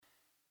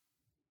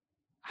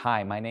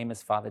Hi, my name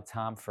is Father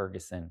Tom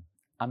Ferguson.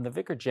 I'm the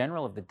Vicar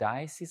General of the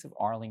Diocese of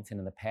Arlington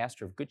and the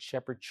pastor of Good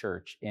Shepherd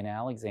Church in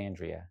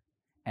Alexandria.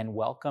 And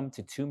welcome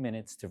to 2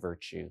 Minutes to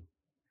Virtue.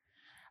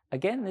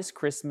 Again, this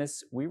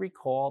Christmas, we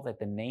recall that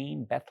the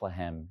name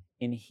Bethlehem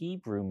in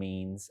Hebrew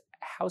means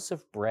house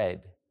of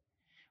bread.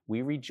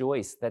 We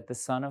rejoice that the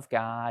Son of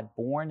God,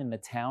 born in the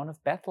town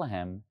of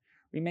Bethlehem,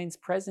 remains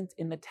present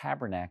in the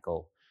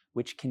tabernacle,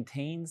 which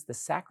contains the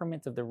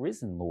sacrament of the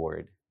risen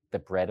Lord, the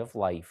bread of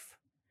life.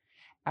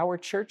 Our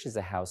church is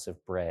a house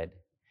of bread.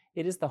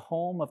 It is the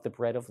home of the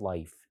bread of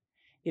life.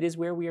 It is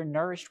where we are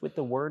nourished with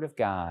the Word of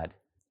God.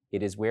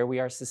 It is where we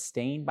are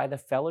sustained by the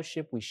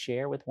fellowship we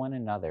share with one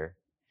another.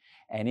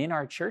 And in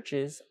our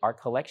churches, our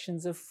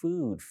collections of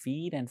food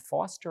feed and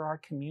foster our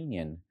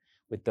communion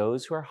with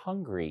those who are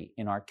hungry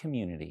in our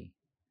community.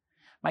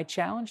 My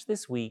challenge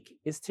this week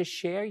is to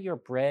share your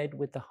bread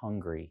with the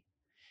hungry.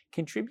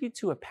 Contribute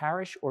to a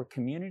parish or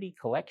community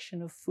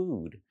collection of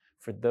food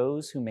for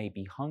those who may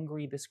be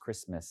hungry this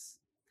Christmas.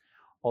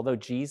 Although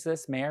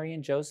Jesus, Mary,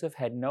 and Joseph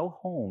had no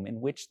home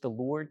in which the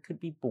Lord could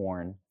be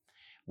born,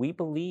 we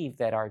believe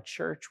that our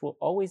church will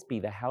always be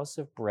the house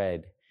of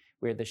bread,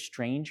 where the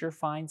stranger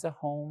finds a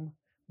home,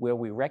 where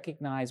we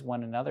recognize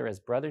one another as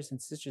brothers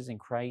and sisters in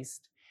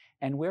Christ,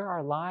 and where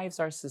our lives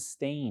are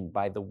sustained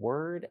by the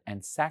Word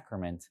and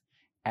sacrament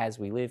as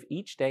we live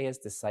each day as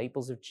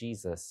disciples of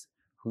Jesus,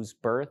 whose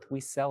birth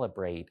we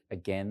celebrate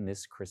again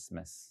this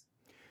Christmas.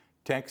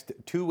 Text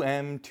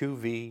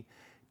 2M2V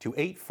to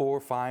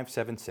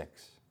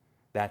 84576.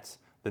 That's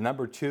the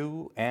number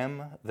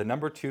 2M, the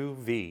number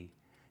 2V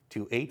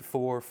to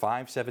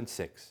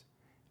 84576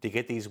 to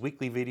get these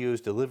weekly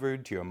videos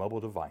delivered to your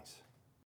mobile device.